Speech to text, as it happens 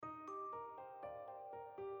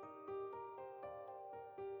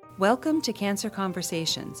Welcome to Cancer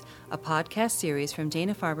Conversations, a podcast series from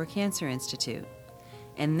Dana-Farber Cancer Institute.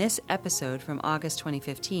 In this episode from August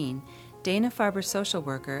 2015, Dana-Farber social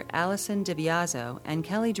worker Allison DiBiaso and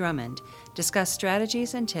Kelly Drummond discuss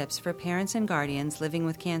strategies and tips for parents and guardians living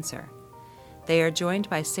with cancer. They are joined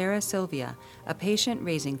by Sarah Sylvia, a patient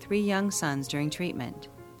raising 3 young sons during treatment.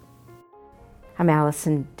 I'm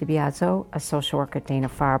Allison DiBiaso, a social worker at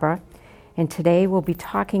Dana-Farber, and today we'll be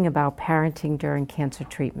talking about parenting during cancer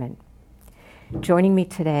treatment. Joining me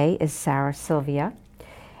today is Sarah Sylvia,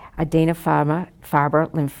 a Dana-Farber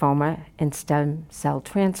lymphoma and stem cell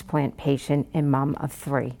transplant patient and mom of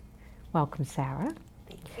 3. Welcome, Sarah.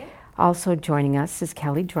 Thank you. Also joining us is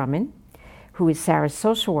Kelly Drummond, who is Sarah's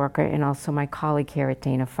social worker and also my colleague here at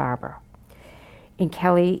Dana-Farber. And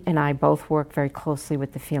Kelly and I both work very closely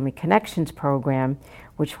with the Family Connections program,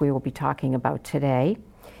 which we will be talking about today,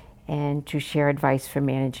 and to share advice for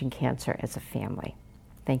managing cancer as a family.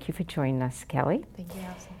 Thank you for joining us, Kelly. Thank you,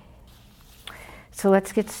 Allison. So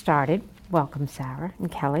let's get started. Welcome, Sarah and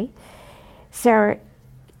Kelly. Sarah,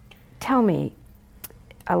 tell me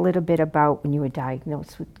a little bit about when you were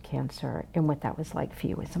diagnosed with cancer and what that was like for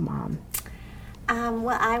you as a mom.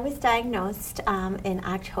 Well, I was diagnosed in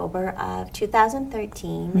October of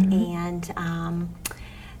 2013, and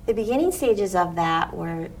the beginning stages of that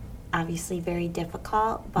were obviously very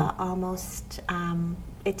difficult, but almost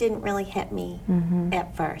it didn't really hit me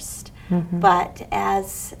at first. But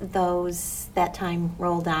as that time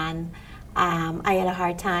rolled on, I had a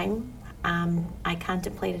hard time. I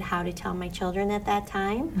contemplated how to tell my children at that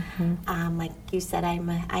time. Like you said,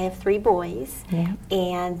 I have 3 boys,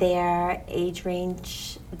 and their age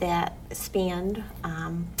range that spanned.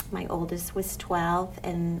 My oldest was 12,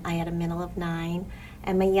 and I had a middle of 9,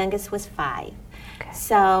 and my youngest was 5. Okay.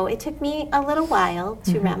 So it took me a little while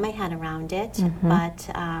to wrap my head around it, but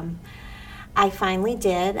I finally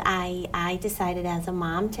did. I decided as a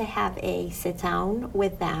mom to have a sit down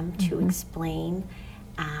with them to explain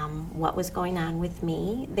what was going on with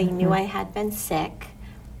me. They knew I had been sick,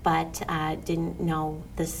 but didn't know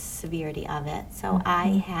the severity of it. So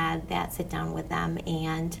I had that sit down with them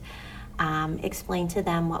and explained to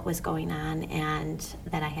them what was going on and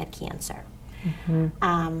that I had cancer.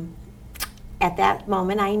 At that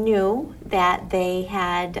moment, I knew that they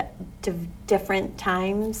had different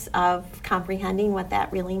times of comprehending what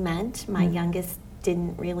that really meant. My youngest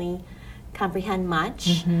didn't really comprehend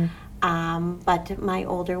much. But my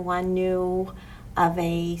older one knew of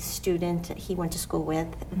a student he went to school with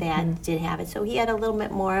that did have it. So he had a little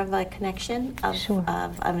bit more of a connection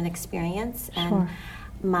of an experience. And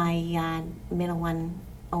my middle one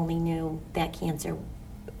only knew that cancer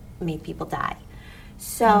made people die.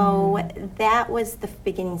 So that was the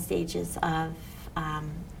beginning stages of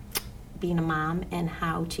being a mom and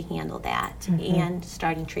how to handle that and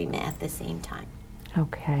starting treatment at the same time.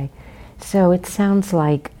 Okay. So it sounds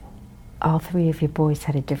like all 3 of your boys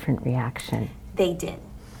had a different reaction. They did,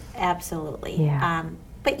 absolutely. Yeah.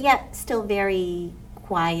 But yet still very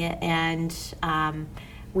quiet, and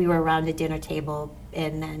we were around a dinner table,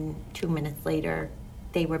 and then 2 minutes later,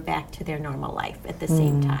 they were back to their normal life at the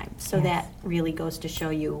same time. So that really goes to show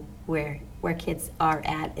you where kids are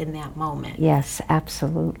at in that moment. Yes,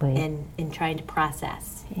 absolutely. In trying to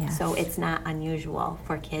process. Yes. So it's not unusual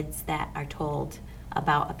for kids that are told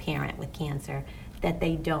about a parent with cancer that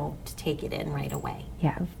they don't take it in right away.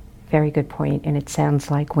 Yeah, very good point. And it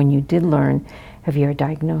sounds like when you did learn of your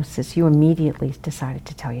diagnosis, you immediately decided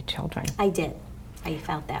to tell your children. I did. I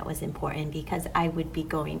felt that was important because I would be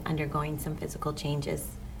undergoing some physical changes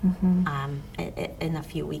in a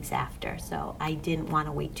few weeks after. So I didn't want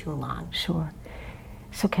to wait too long. Sure.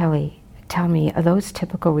 So Kelly, tell me, are those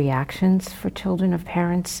typical reactions for children of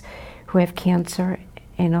parents who have cancer?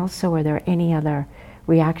 And also, are there any other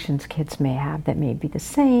reactions kids may have that may be the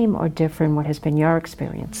same or different? What has been your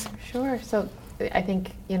experience? Sure. So I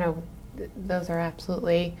think, those are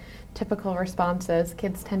absolutely typical responses.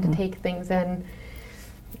 Kids tend to take things in,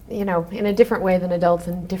 in a different way than adults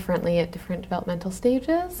and differently at different developmental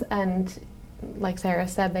stages. And like Sarah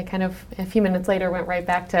said, they kind of, a few minutes later, went right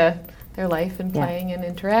back to their life and playing and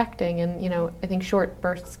interacting. And, I think short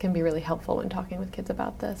bursts can be really helpful when talking with kids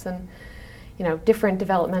about this. And different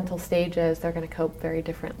developmental stages, they're going to cope very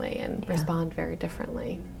differently and respond very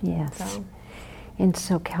differently. Yes. So. And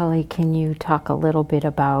so, Kelly, can you talk a little bit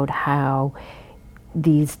about how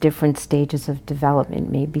these different stages of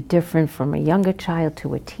development may be different from a younger child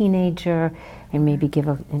to a teenager, and maybe give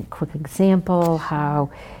a quick example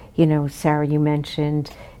how, Sarah, you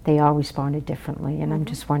mentioned they all responded differently. And I'm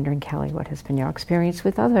just wondering, Kelly, what has been your experience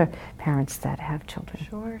with other parents that have children?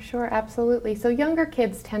 Sure, absolutely. So younger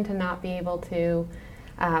kids tend to not be able to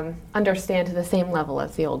understand to the same level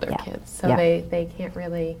as the older kids. So Yeah. they can't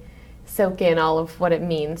really soak in all of what it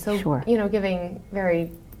means. So, Sure. Giving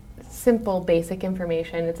very simple, basic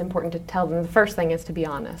information, it's important to tell them. The first thing is to be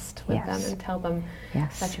honest with them and tell them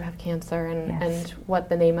that you have cancer and what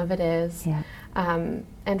the name of it is. Yeah.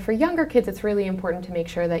 And for younger kids, it's really important to make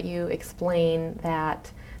sure that you explain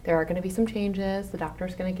that there are going to be some changes. The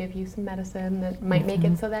doctor's going to give you some medicine that might make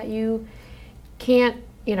it so that you can't,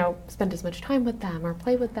 spend as much time with them or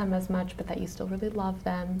play with them as much, but that you still really love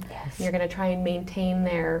them. Yes. You're going to try and maintain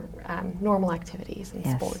their normal activities and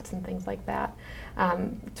Yes. sports and things like that.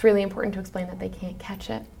 It's really important to explain that they can't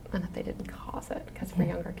catch it and that they didn't cause it, because for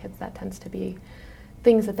younger kids that tends to be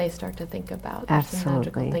things that they start to think about. There's some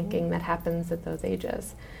magical Absolutely. thinking that happens at those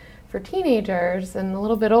ages. For teenagers and a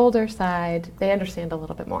little bit older side, they understand a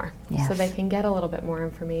little bit more. Yes. So they can get a little bit more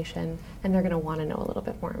information, and they're going to want to know a little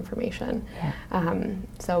bit more information. Yeah.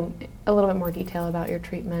 So a little bit more detail about your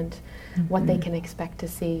treatment, what they can expect to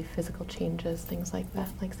see, physical changes, things like that,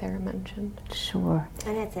 like Sarah mentioned. Sure.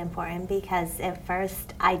 And it's important because at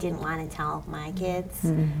first I didn't want to tell my kids.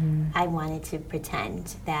 I wanted to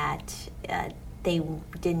pretend that they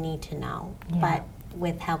didn't need to know. Yeah. But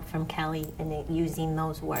with help from Kelly and using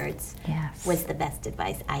those words Yes. was the best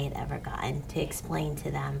advice I had ever gotten, to explain to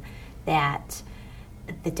them that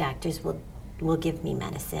the doctors will give me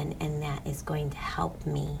medicine and that is going to help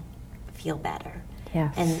me feel better.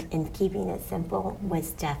 Yes. And keeping it simple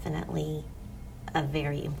was definitely a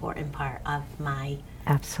very important part of my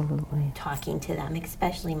Absolutely. talking to them,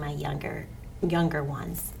 especially my younger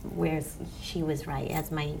ones, where she was right.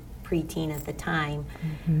 As my preteen at the time,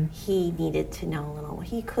 he needed to know a little.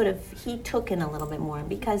 He took in a little bit more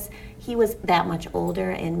because he was that much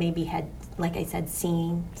older and maybe had, like I said,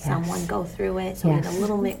 seen someone go through it, so he had a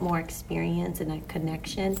little bit more experience and a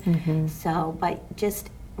connection. So, but just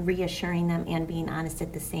reassuring them and being honest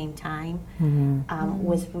at the same time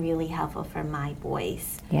was really helpful for my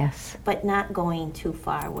boys. Yes. But not going too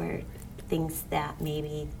far where things that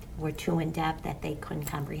maybe were too in depth that they couldn't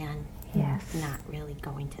comprehend. Yes. Not really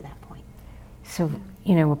going to that point. So,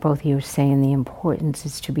 what both of you are saying, the importance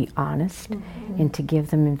is to be honest and to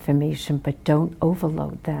give them information, but don't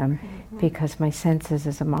overload them, because my sense is,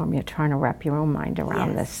 as a mom, you're trying to wrap your own mind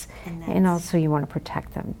around this. And also you want to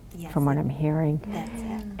protect them from what I'm hearing. That's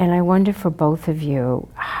it. And I wonder, for both of you,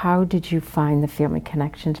 how did you find the Family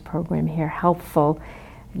Connections program here helpful,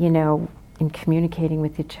 in communicating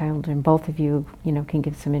with your child? And both of you, can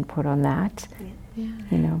give some input on that.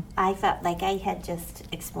 I felt like I had just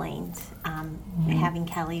explained, having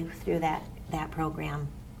Kelly through that program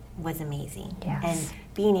was amazing. Yes. And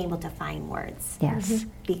being able to find words. Yes.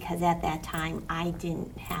 Because at that time, I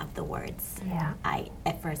didn't have the words. Yeah. I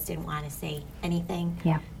at first didn't want to say anything.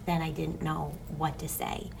 Yeah. Then I didn't know what to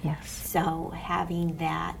say. Yes. So having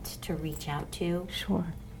that to reach out to Sure.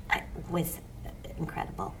 was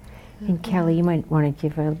incredible. And Kelly, you might want to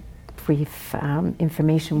give a brief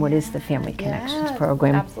information. What is the Family Connections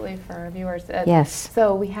program? Absolutely, for our viewers. Yes.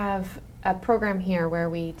 So we have a program here where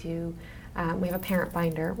we do, we have a parent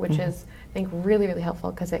binder, which is, I think, really, really helpful,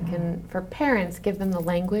 because it can, for parents, give them the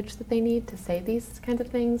language that they need to say these kinds of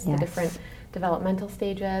things, the different developmental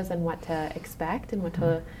stages and what to expect and what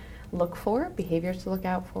to look for, behaviors to look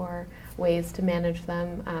out for, ways to manage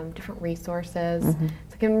them, different resources. So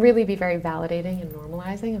it can really be very validating and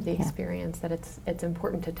normalizing of the experience, that it's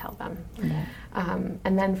important to tell them.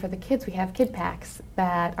 And then for the kids, we have kid packs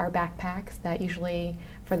that are backpacks that usually,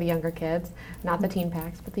 for the younger kids, not the teen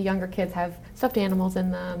packs, but the younger kids have stuffed animals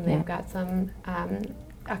in them. They've got some,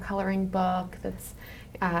 a coloring book that's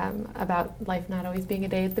about life not always being a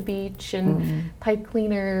day at the beach, and pipe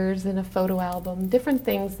cleaners and a photo album, different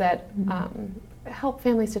things that help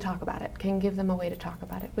families to talk about it, can give them a way to talk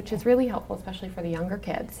about it, which is really helpful, especially for the younger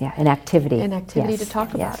kids. Yeah, an activity. An activity to Yes, talk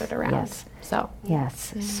about yes, it around. Yes. So.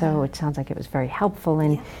 Yes. So it sounds like it was very helpful.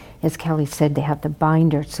 And as Kelly said, they have the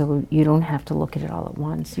binder, so you don't have to look at it all at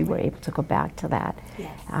once. You were able to go back to that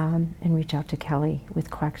and reach out to Kelly with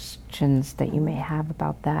questions that you may have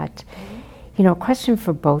about that. A question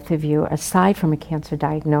for both of you: aside from a cancer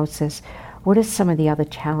diagnosis, what are some of the other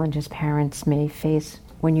challenges parents may face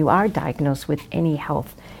when you are diagnosed with any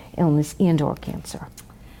health illness and or cancer?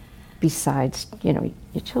 Besides, your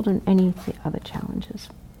children, any other challenges?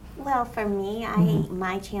 Well, for me,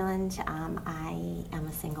 my challenge, I am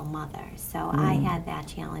a single mother, so I had that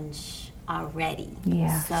challenge already.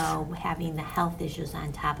 Yes. So having the health issues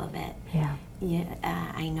on top of it,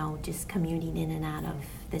 I know just commuting in and out of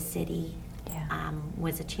the city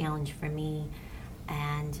was a challenge for me,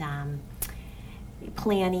 and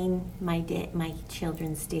planning my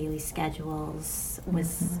children's daily schedules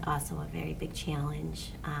was also a very big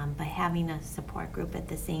challenge. But having a support group at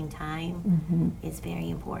the same time is very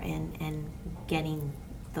important, and getting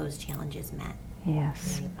those challenges met.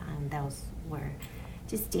 Yes. Those were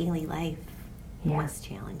just daily life was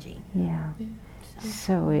challenging. Yeah.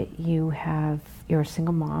 So you're a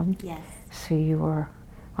single mom. Yes. So you were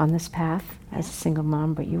on this path as a single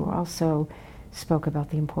mom, but you also spoke about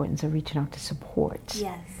the importance of reaching out to support.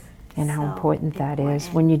 Yes. And how important that is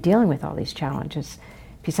when you're dealing with all these challenges,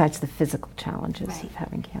 besides the physical challenges of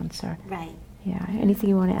having cancer. Right. Yeah. Anything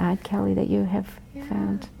you want to add, Kelly, that you have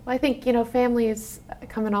found? Well, I think, families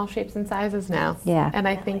come in all shapes and sizes now. Yeah. And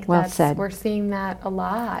I think we're seeing that a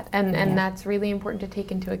lot. And that's really important to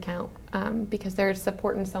take into account because there's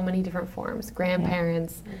support in so many different forms.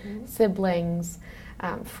 Grandparents, siblings,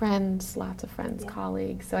 friends, lots of friends,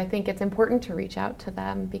 colleagues. So I think it's important to reach out to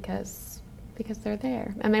them because they're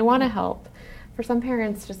there and they want to help. For some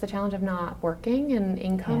parents, just the challenge of not working and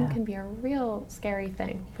income can be a real scary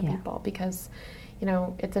thing for people because,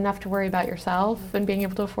 it's enough to worry about yourself and being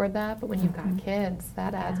able to afford that, but when you've got kids,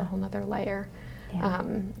 that adds a whole nother layer.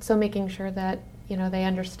 So making sure that, they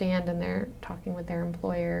understand and they're talking with their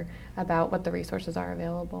employer about what the resources are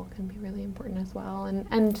available can be really important as well.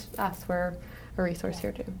 And us, we're a resource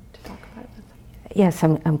here to talk about it. Yes,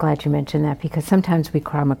 I'm glad you mentioned that because sometimes we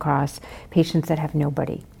come across patients that have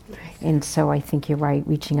nobody. And so I think you're right,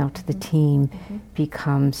 reaching out to the team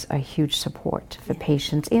becomes a huge support for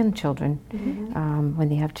patients and children when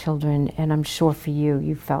they have children. And I'm sure for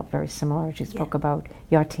you felt very similar as you spoke about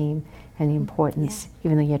your team and the importance.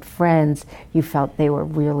 Even though you had friends, you felt they were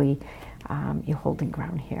really you're holding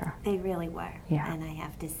ground here. They really were. Yeah. And I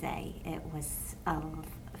have to say, it was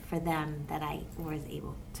for them that I was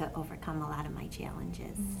able to overcome a lot of my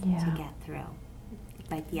challenges to get through.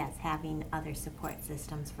 But yes, having other support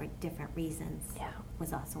systems for different reasons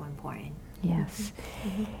was also important. Yes.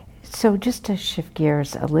 So just to shift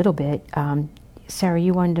gears a little bit, Sarah,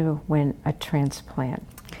 you underwent a transplant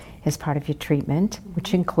as part of your treatment,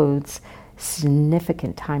 which includes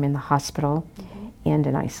significant time in the hospital and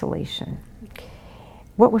in isolation.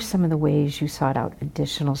 What were some of the ways you sought out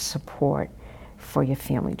additional support for your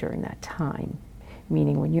family during that time?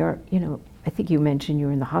 Meaning when you're, I think you mentioned you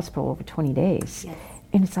were in the hospital over 20 days. Yes.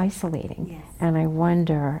 And it's isolating. Yes. And I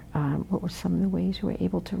wonder, what were some of the ways you were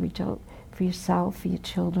able to reach out for yourself, for your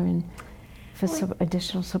children, for some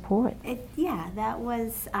additional support? That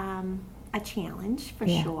was a challenge for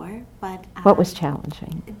sure. But what was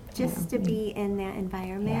challenging? Just to be in that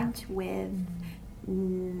environment with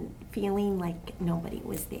feeling like nobody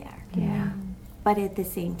was there. Yeah. But at the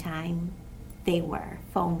same time, they were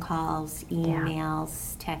phone calls,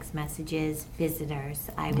 emails, text messages, visitors.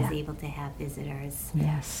 I was able to have visitors.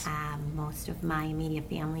 Yes. Most of my immediate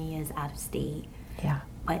family is out of state. Yeah.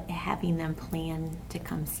 But having them plan to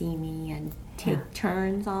come see me and take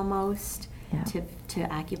turns almost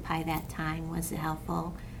to occupy that time was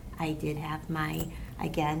helpful. I did have my,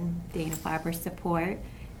 again, Dana-Farber support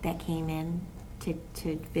that came in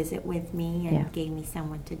to visit with me and gave me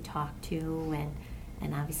someone to talk to,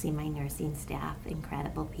 and obviously my nursing staff,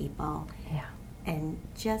 incredible people. Yeah. And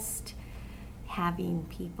just having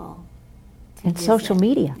people to and visit. social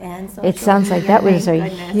media. And social it sounds media, like that was a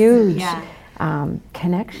goodness. huge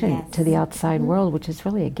connection to the outside Mm-hmm. world, which is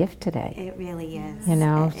really a gift today. It really is.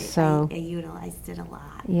 So I utilized it a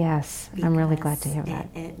lot. Yes, I'm really glad to hear that.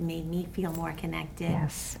 It made me feel more connected.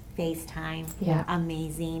 Yes. FaceTime, Yeah.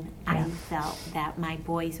 amazing. I felt that my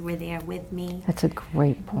boys were there with me. That's a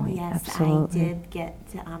great point. Yes, Absolutely. I did get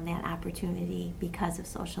that opportunity because of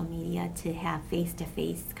social media to have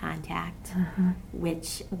face-to-face contact,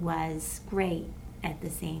 which was great at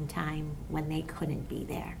the same time when they couldn't be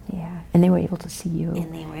there. Yeah, and they were able to see you.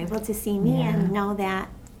 And they were able to see me and know that,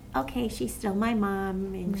 okay, she's still my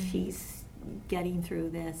mom and she's getting through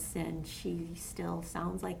this and she still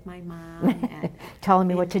sounds like my mom. And telling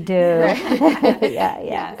me what to do.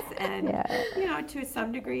 Yes, and to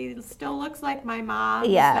some degree it still looks like my mom.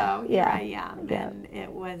 So here I am. And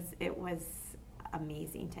it was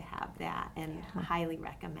amazing to have that and highly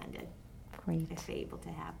recommended. Great. If able to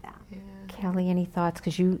have that. Yeah. Kelly, any thoughts?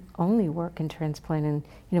 Because you only work in transplant and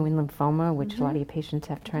in lymphoma, which a lot of your patients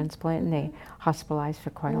have transplant and they hospitalized for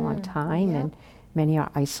quite a long time, and many are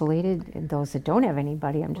isolated. And those that don't have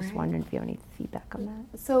anybody, I'm just wondering if you have any feedback on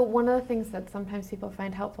that. So one of the things that sometimes people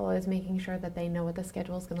find helpful is making sure that they know what the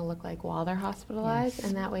schedule is going to look like while they're hospitalized,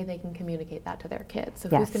 and that way they can communicate that to their kids. So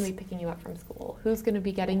who's going to be picking you up from school? Who's going to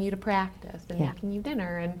be getting you to practice and making you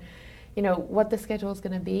dinner? And what the schedule is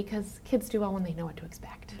going to be, because kids do well when they know what to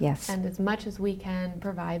expect. Yes. And as much as we can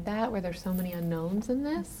provide that, where there's so many unknowns in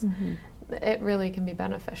this, it really can be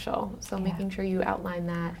beneficial. So making sure you outline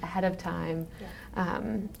that ahead of time.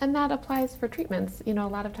 And that applies for treatments. A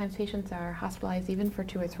lot of times patients are hospitalized even for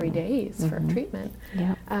 2 or 3 days for treatment.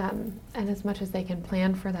 And as much as they can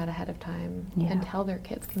plan for that ahead of time and tell their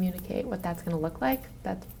kids, communicate what that's going to look like,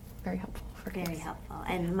 that's very helpful for kids. Very helpful.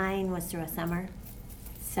 And mine was through a summer.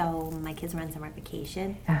 So my kids were on summer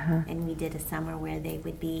vacation, and we did a summer where they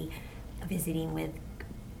would be visiting with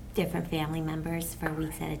different family members for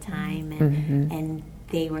weeks at a time, and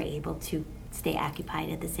they were able to stay occupied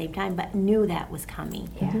at the same time, but knew that was coming.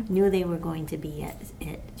 Knew they were going to be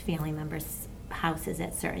at family members' houses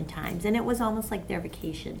at certain times, and it was almost like their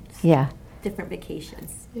vacations. Different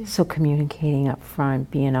vacations. So communicating up front,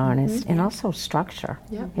 being honest, and also structure.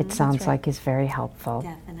 It sounds like is very helpful.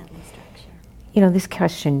 Definitely structure. This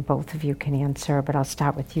question both of you can answer, but I'll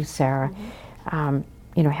start with you, Sarah.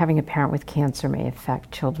 Having a parent with cancer may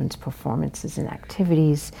affect children's performances in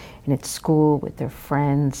activities and at school with their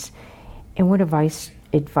friends. And what advice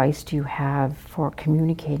do you have for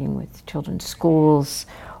communicating with children's schools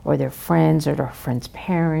or their friends or their friends'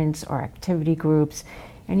 parents or activity groups?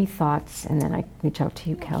 Any thoughts? And then I reach out to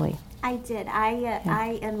you, Kelly. I did.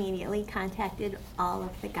 I immediately contacted all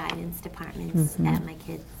of the guidance departments at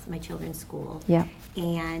my children's school.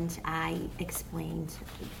 And I explained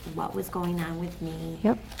what was going on with me.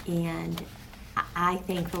 And I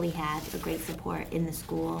thankfully had a great support in the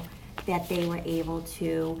school that they were able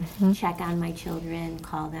to check on my children,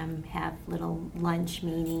 call them, have little lunch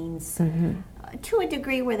meetings, to a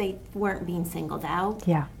degree where they weren't being singled out,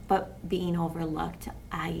 but being overlooked.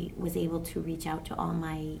 I was able to reach out to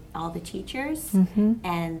all the teachers,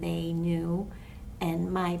 and they knew.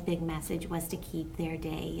 And my big message was to keep their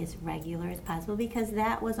day as regular as possible, because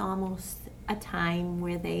that was almost a time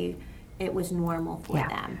where it was normal for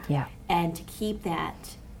them. And to keep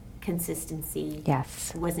that consistency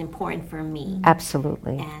was important for me.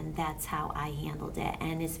 Absolutely. And that's how I handled it.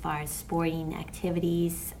 And as far as sporting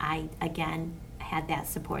activities, I again had that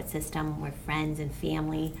support system where friends and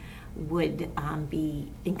family would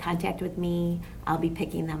be in contact with me. I'll be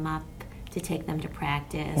picking them up to take them to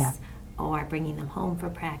practice or bringing them home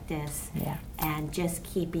for practice, and just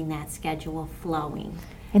keeping that schedule flowing.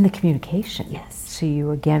 And the communication. Yes. So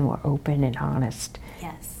you again were open and honest.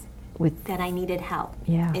 Yes. With that I needed help.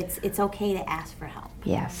 It's okay to ask for help.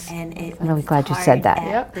 And I'm really glad you said that.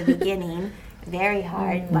 At the beginning, very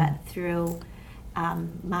hard, but through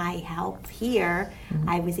my help here,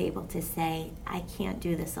 I was able to say, I can't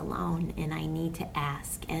do this alone, and I need to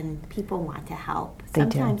ask, and people want to help.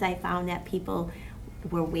 Sometimes I found that people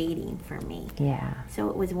were waiting for me. So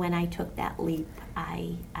it was when I took that leap,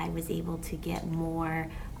 I was able to get more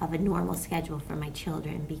of a normal schedule for my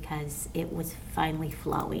children, because it was finally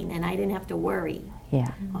flowing, and I didn't have to worry.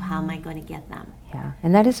 Well, how am I going to get them?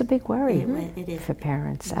 And that is a big worry it is for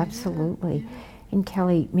parents. Absolutely. And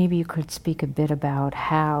Kelly, maybe you could speak a bit about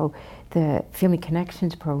how the Family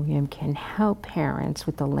Connections program can help parents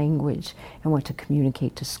with the language and what to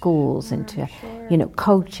communicate to schools and to,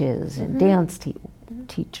 coaches and dance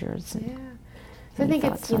teachers. So I think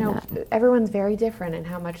it's, everyone's very different in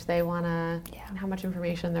how much they want to, and how much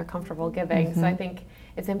information they're comfortable giving. So I think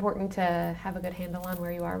it's important to have a good handle on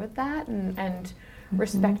where you are with that, and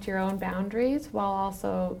respect your own boundaries, while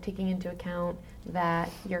also taking into account that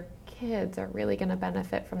your kids are really going to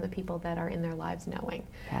benefit from the people that are in their lives knowing.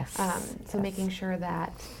 So making sure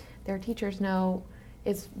that their teachers know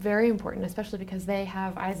is very important, especially because they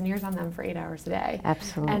have eyes and ears on them for 8 hours a day.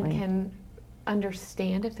 Absolutely. And can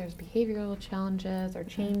understand if there's behavioral challenges or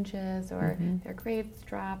changes or their grades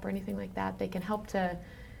drop or anything like that. They can help to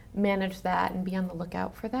manage that and be on the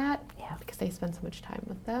lookout for that, because they spend so much time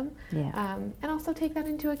with them. And also take that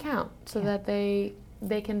into account so that they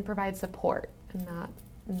can provide support and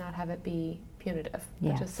not have it be punitive,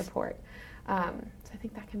 but just support. So I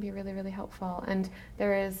think that can be really, really helpful. And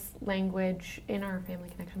there is language in our Family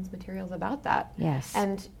Connections materials about that.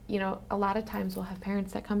 And, a lot of times we'll have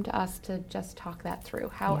parents that come to us to just talk that through.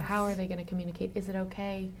 How are they going to communicate? Is it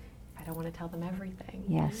okay if I don't want to tell them everything?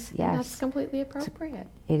 And that's completely appropriate.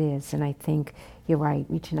 It is. And I think you're right.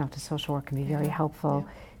 Reaching out to social work can be very helpful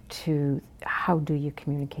to how do you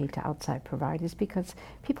communicate to outside providers, because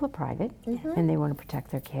people are private and they want to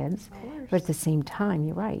protect their kids. But at the same time,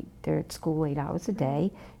 you're right, they're at school 8 hours a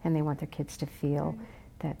day and they want their kids to feel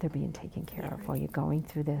that they're being taken care of while you're going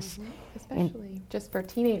through this. Especially just for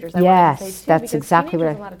teenagers, I want to say too, that's because exactly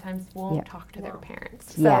teenagers what a lot of times won't talk to their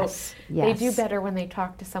parents. So they do better when they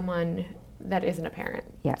talk to someone that isn't a parent.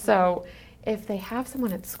 So if they have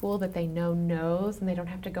someone at school that they know knows and they don't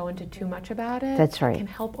have to go into too much about it, That's right. it can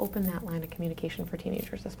help open that line of communication for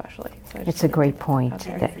teenagers especially. So I just It's a wanted great to put point. that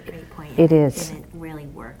out That there. is a great point. It is. And it really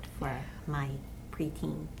worked for my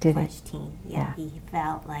preteen Did it? / teen. Yeah. He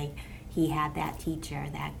felt like he had that teacher,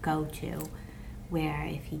 that go-to, where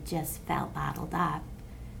if he just felt bottled up,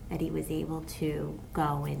 that he was able to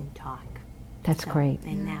go and talk. That's great.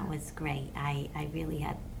 And that was great. I really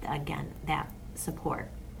had, again, that support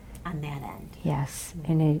on that end. Yes,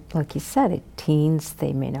 and like you said, teens,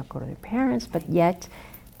 they may not go to their parents, but yet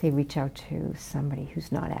they reach out to somebody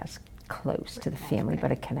who's not as close to the That's family,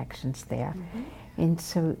 but a right. connection's there. And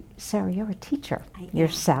so, Sarah, you're a teacher I am.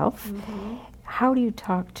 yourself. How do you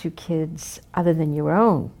talk to kids other than your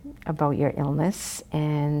own about your illness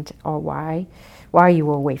or why you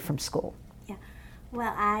were away from school? Yeah.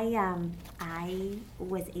 Well, I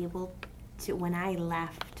was able to, when I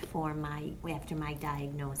left after my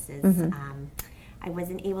diagnosis, I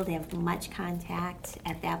wasn't able to have much contact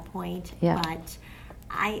at that point, Yeah. but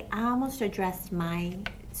I almost addressed my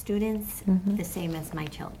students the same as my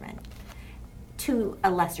children, to a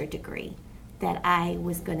lesser degree, that I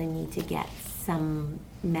was going to need to get some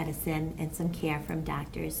medicine and some care from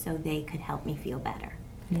doctors so they could help me feel better.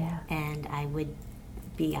 Yeah. And I would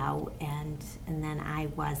be out, and then I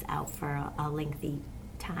was out for a lengthy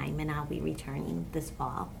time, and I'll be returning this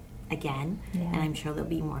fall again. Yeah. And I'm sure there'll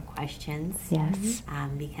be more questions. Yes.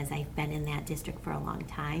 Because I've been in that district for a long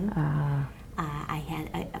time. I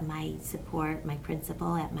had my support, my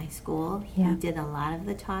principal at my school. Yeah. He did a lot of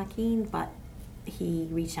the talking, but he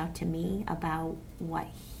reached out to me about what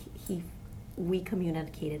we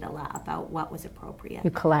communicated a lot about what was appropriate.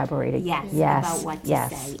 You collaborated. Yes, Yes. about what to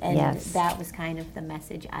Yes. say. And Yes. that was kind of the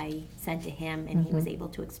message I sent to him, and he was able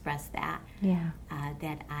to express that, Yeah.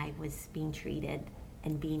 that I was being treated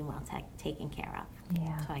and being well taken care of,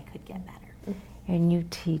 Yeah. so I could get better. And you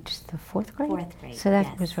teach the fourth grade? Fourth grade, So that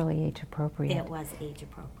yes. was really age appropriate. It was age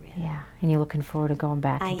appropriate. Yeah. And you're looking forward to going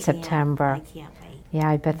back I in September. I can't wait. Yeah,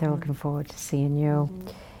 I bet they're looking forward to seeing you.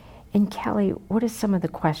 And Kelly, what are some of the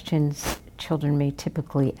questions children may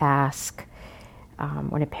typically ask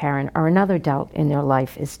when a parent or another adult in their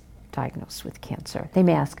life is diagnosed with cancer? They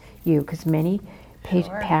may ask you, because many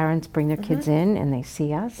parents bring their kids in and they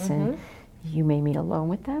see us, and you may meet alone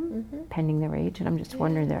with them, pending their age. And I'm just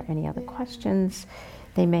wondering, are there any other questions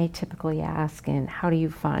they may typically ask? And how do you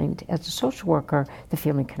find, as a social worker, the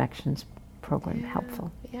Family Connections program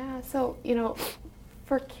helpful? Yeah, so,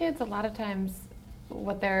 for kids, a lot of times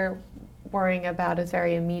what they're worrying about is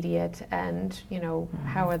very immediate and,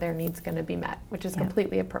 how are their needs going to be met, which is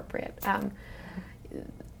completely appropriate.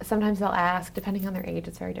 Sometimes they'll ask, depending on their age,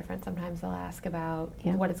 it's very different. Sometimes they'll ask about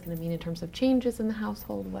what it's going to mean in terms of changes in the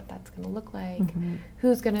household, what that's going to look like,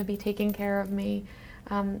 who's going to be taking care of me.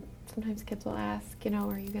 Sometimes kids will ask,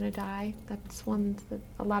 are you going to die? That's one that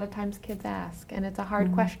a lot of times kids ask, and it's a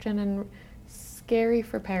hard question and scary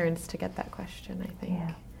for parents to get that question, I think.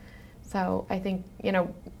 Yeah. So I think,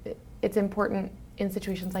 it's important in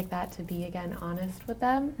situations like that to be, again, honest with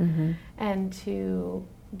them and to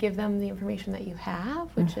give them the information that you have,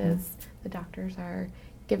 which is the doctors are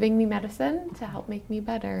giving me medicine to help make me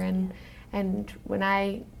better. And when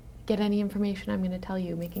I get any information, I'm going to tell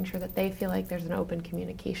you, making sure that they feel like there's an open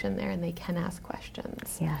communication there and they can ask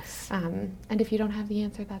questions. Yes. And if you don't have the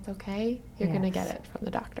answer, that's okay. You're going to get it from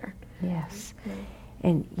the doctor. Yes.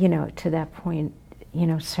 And, to that point,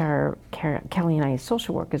 Sarah, Kelly and I as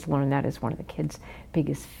social workers learned that as one of the kids'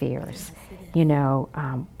 biggest fears.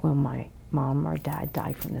 Will my mom or dad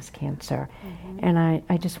die from this cancer? And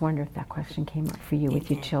I just wonder if that question came up for you with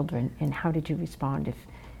your children, and how did you respond, if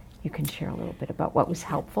you can share a little bit about what was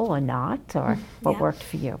helpful or not, or what worked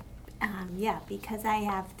for you? Because I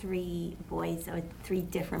have 3 boys with 3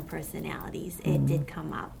 different personalities, it did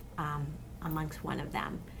come up amongst one of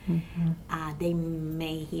them. They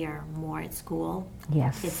may hear more at school,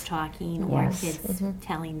 kids talking, or kids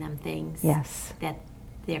telling them things that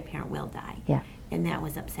their parent will die. Yeah. And that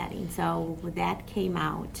was upsetting. So that came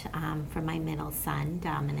out from my middle son,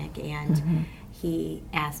 Dominic, and he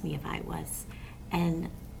asked me if I was. And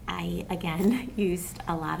I, again, used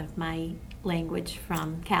a lot of my language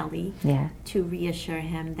from Kelly to reassure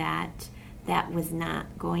him that that was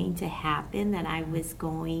not going to happen, that I was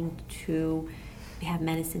going to have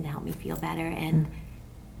medicine to help me feel better, and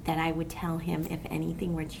that I would tell him if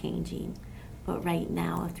anything were changing. But right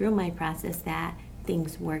now, through my process, that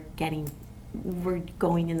things were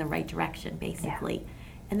going in the right direction, basically.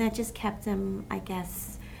 And that just kept him, I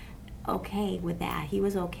guess, okay with that. He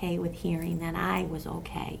was okay with hearing that I was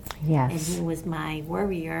okay. Yes. And he was my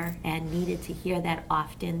worrier and needed to hear that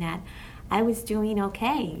often, that I was doing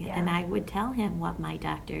okay. Yeah. And I would tell him what my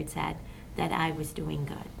doctor had said, that I was doing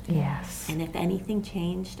good. Yes. And if anything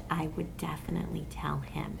changed, I would definitely tell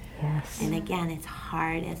him. Yes. And again, it's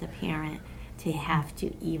hard as a parent to have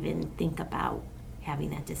to even think about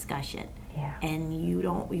having that discussion. Yeah. And you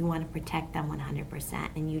want to protect them 100%,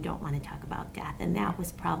 and you don't want to talk about death. And that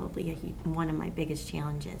was probably one of my biggest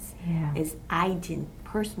challenges. Yeah. Is I didn't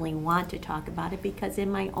personally want to talk about it, because in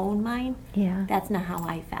my own mind, Yeah. that's not how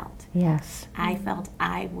I felt. Yes. I felt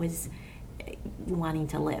I was wanting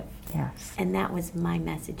to live. Yes. And that was my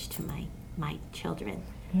message to my children,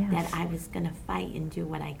 Yes. that I was going to fight and do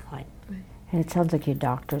what I could. And it sounds like your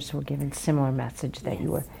doctors were giving similar message that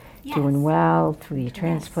you were Yes. doing well through your Yes.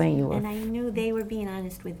 transplant. You were. And I knew they were being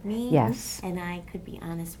honest with me. Yes. And I could be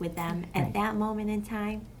honest with them. Right. At that moment in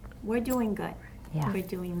time, we're doing good. Yeah. We're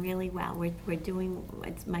doing really well. We're doing,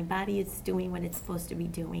 my body is doing what it's supposed to be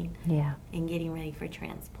doing, Yeah. and getting ready for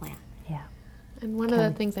transplant. Yeah. And one of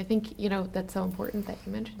the things I think, that's so important that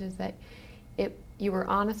you mentioned is that you were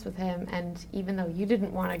honest with him, and even though you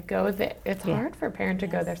didn't want to go there, it's Yeah. hard for a parent to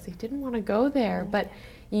go Yes. there, so you didn't want to go there, but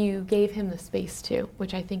you gave him the space to,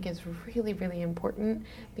 which I think is really, really important,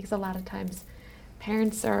 because a lot of times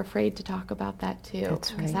parents are afraid to talk about that too,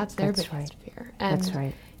 That's because right. that's their That's biggest right. fear. And That's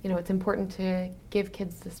right. it's important to give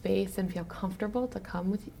kids the space and feel comfortable to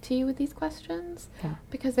come to you with these questions, Yeah.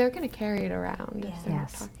 because they're going to carry it around Yeah. if they're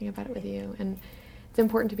Yes. not talking about it with you. And it's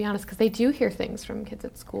important to be honest, because they do hear things from kids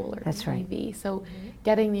at school or That's on right. TV. So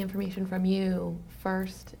getting the information from you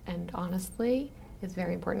first and honestly is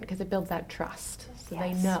very important, because it builds that trust. So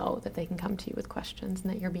they Yes. know that they can come to you with questions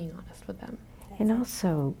and that you're being honest with them. And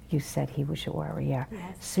also, you said he was your worrier.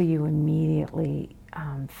 Yes. So you immediately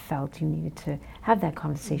felt you needed to have that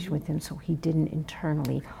conversation with him, so he didn't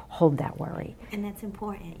internally hold that worry. And that's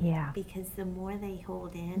important. Yeah. Because the more they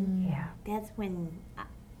hold in, Yeah. that's when,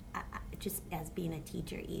 just as being a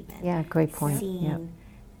teacher even, Yeah, great point. seeing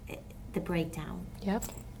the breakdown Yep.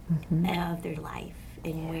 of their life,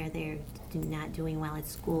 and where they're not doing well at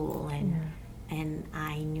school, and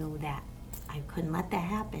I knew that I couldn't let that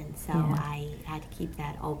happen, so Yeah. I had to keep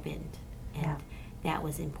that opened, and Yeah. that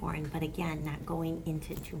was important. But again, not going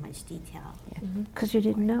into too much detail. Because you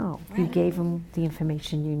didn't know. You Right. gave him the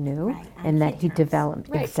information you knew, Right, on and that kid he terms. developed,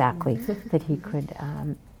 Right. exactly, that he could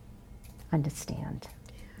understand.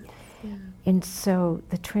 Yeah. And so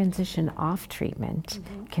the transition off treatment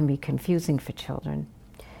can be confusing for children.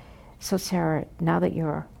 So Sarah, now that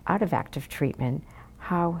you're out of active treatment,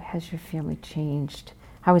 how has your family changed?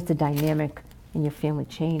 How has the dynamic in your family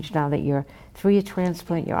changed now that you're through your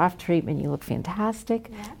transplant, you're off treatment, you look fantastic,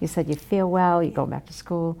 Yeah. you said you feel well, you go back to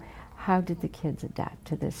school. How did the kids adapt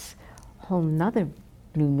to this whole nother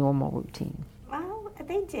new normal routine? Well,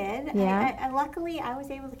 they did. Yeah. Luckily, I was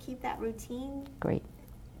able to keep that routine Great.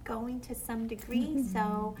 going to some degree.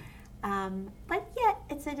 So, but yet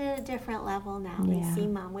it's at a different level now. They Yeah. see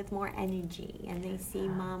mom with more energy, and they see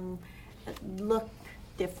mom look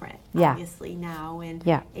different, Yeah. obviously now, and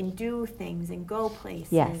Yeah. and do things and go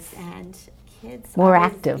places. Yes. And kids More are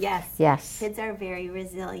active. Yes. Yes. Kids are very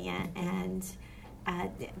resilient, and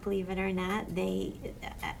believe it or not,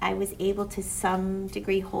 I was able to some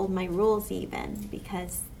degree hold my rules, even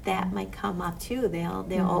because that might come up too. They'll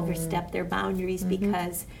overstep their boundaries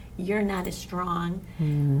because you're not as strong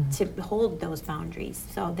to hold those boundaries.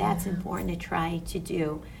 So that's important to try to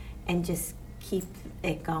do, and just keep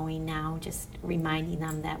it going now, just reminding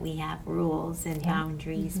them that we have rules and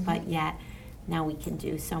boundaries, but yet now we can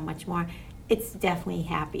do so much more. It's definitely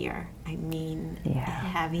happier. I mean,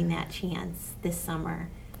 having that chance this summer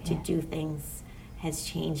to do things has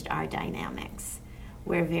changed our dynamics.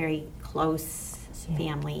 We're a very close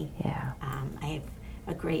family. Yeah. I have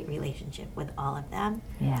a great relationship with all of them.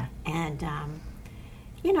 Yeah. And,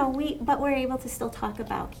 but we're able to still talk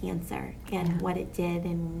about cancer and what it did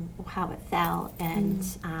and how it felt, and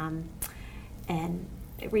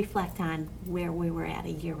reflect on where we were at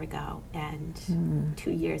a year ago and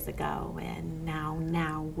 2 years ago, and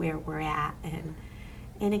now where we're at,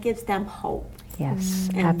 and it gives them hope. Yes,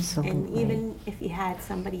 And, absolutely. And even if you had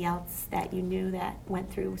somebody else that you knew that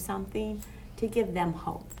went through something, to give them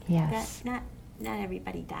hope. Yes. That not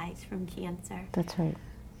everybody dies from cancer. That's right.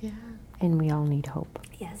 Yeah. And we all need hope.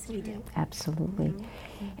 Yes, we do. Absolutely.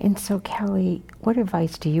 And so, Kelly, what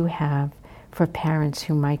advice do you have for parents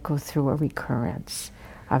who might go through a recurrence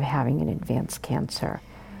of having an advanced cancer?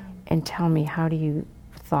 And tell me, how do you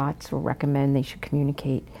thoughts or recommend they should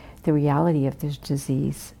communicate the reality of this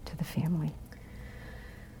disease to the family?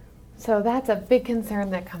 So that's a big concern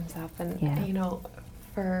that comes up, and Yeah.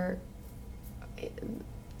 for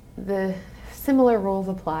the similar rules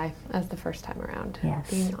apply as the first time around. Yes.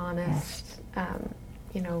 Being honest,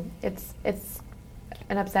 it's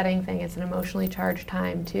an upsetting thing. It's an emotionally charged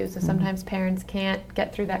time too. So sometimes parents can't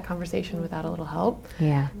get through that conversation without a little help.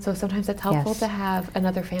 Yeah. So sometimes it's helpful Yes. to have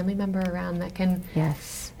another family member around that can,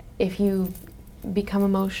 Yes. if you become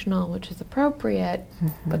emotional, which is appropriate,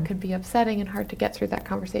 but could be upsetting and hard to get through that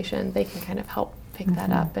conversation, they can kind of help pick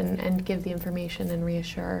that up and give the information and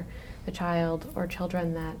reassure the child or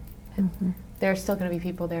children that there's still going to be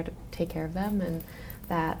people there to take care of them, and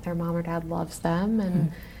that their mom or dad loves them,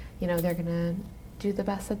 and they're going to do the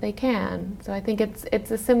best that they can. So I think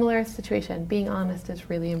it's a similar situation. Being honest is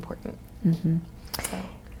really important. So.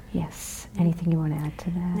 Yes. Anything you want to add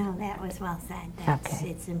to that? No, that was well said.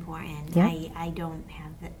 It's important. Yeah. I don't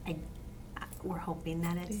have the. We're hoping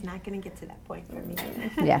that it's not going to get to that point for me.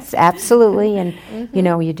 Yes, absolutely. And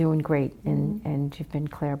you're doing great, and you've been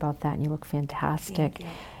clear about that, and you look fantastic. Thank you.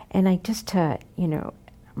 And I just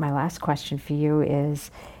my last question for you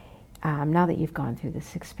is, now that you've gone through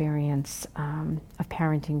this experience of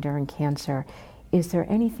parenting during cancer, is there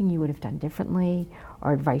anything you would have done differently,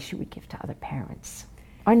 or advice you would give to other parents,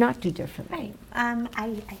 or not do differently? Right.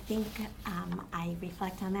 I think I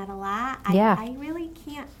reflect on that a lot. Yeah. I really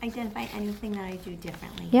can't identify anything that I do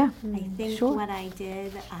differently. Yeah. I think Sure. what I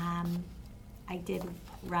did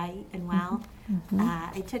right and well.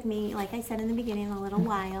 It took me, like I said in the beginning, a little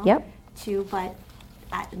while Yep. but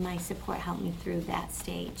my support helped me through that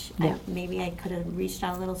stage. Yeah. Maybe I could have reached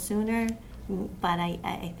out a little sooner, but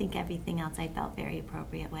I think everything else I felt very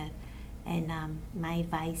appropriate with. And my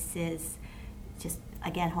advice is just,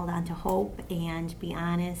 again, hold on to hope and be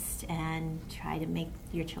honest and try to make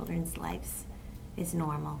your children's lives as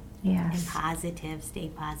normal. Yes. And positive, stay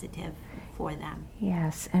positive for them.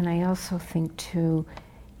 Yes, and I also think too,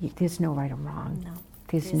 there's no right or wrong. No.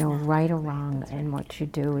 There's there's no not. right or wrong in what you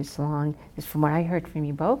do, as long as, from what I heard from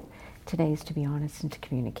you both today, is to be honest and to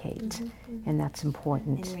communicate, and that's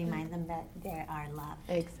important. And remind them that they are loved.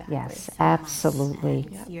 Exactly. Yes, so much, absolutely.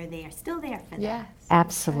 and you're there, still there for them. Yes.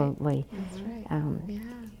 Absolutely. That's right. Yeah.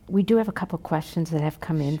 We do have a couple of questions that have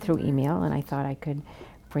come in through email, and I thought I could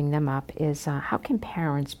bring them up. Is how can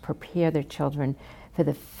parents prepare their children for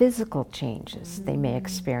the physical changes they may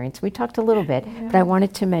experience? We talked a little bit, but I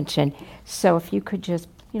wanted to mention, so if you could just,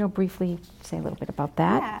 briefly say a little bit about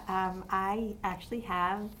that. Yeah, I actually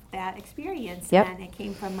have that experience, Yep. and it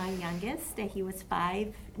came from my youngest. He was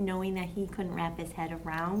 5, knowing that he couldn't wrap his head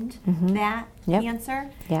around that Yep. cancer.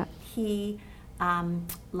 Yeah. He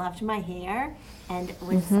loved my hair and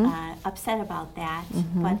was upset about that,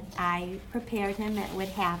 but I prepared him that it would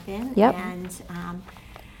happen. Yep. And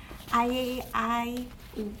I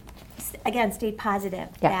again stayed positive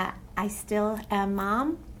that I still am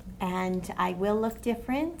mom and I will look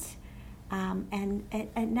different. And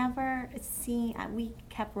it never we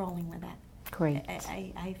kept rolling with it. Great.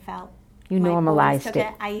 I felt You my boys normalized took it.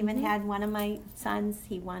 I even had one of my sons,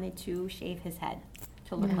 he wanted to shave his head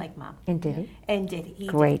to look like mom. And did it? And did he?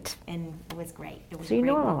 Great. Did. And it was great. It was So a you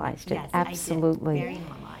great normalized it. moment. Yes, Absolutely. I did. Very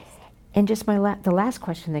normalized. And just the last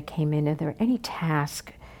question that came in, are there any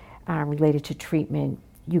tasks related to treatment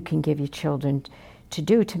you can give your children to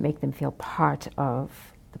do to make them feel part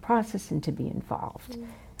of the process and to be involved?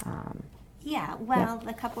 Yeah, well,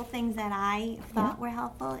 the couple things that I thought were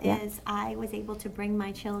helpful is I was able to bring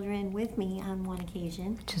my children with me on one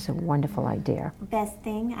occasion. Which is a wonderful idea. Best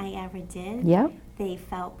thing I ever did. Yep. They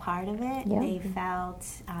felt part of it. Yeah. They felt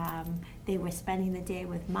they were spending the day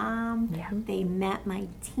with mom. Yeah. They met my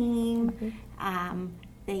team.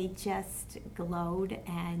 They just glowed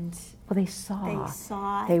and Well, they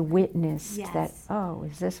saw. They witnessed Yes. that, oh,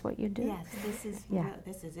 is this what you do? yes, this is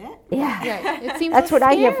it. Yeah. Right. It seems That's so what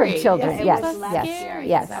I hear from scary. children. It Yes, was less yes, scary,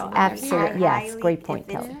 yes, so absolutely. I Yes, highly, great point,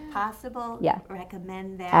 if it's Kelly. possible, Yeah.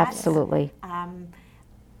 recommend that. Absolutely.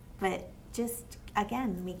 But just,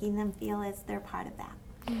 again, making them feel as they're part of that.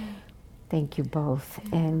 Thank you both.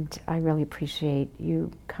 And I really appreciate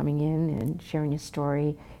you coming in and sharing your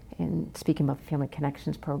story and speaking about the Family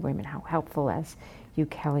Connections program and how helpful as you,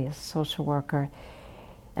 Kelly, as a social worker.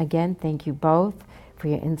 Again, thank you both for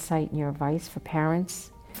your insight and your advice for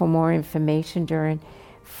parents. For more information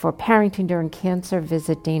for parenting during cancer,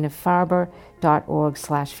 visit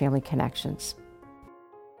danafarber.org/familyconnections.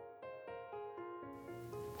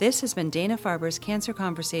 This has been Dana-Farber's Cancer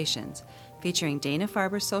Conversations, featuring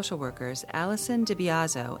Dana-Farber social workers Allison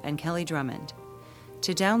DiBiazzo and Kelly Drummond.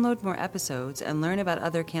 To download more episodes and learn about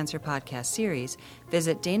other cancer podcast series,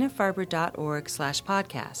 visit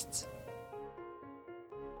danafarber.org/podcasts.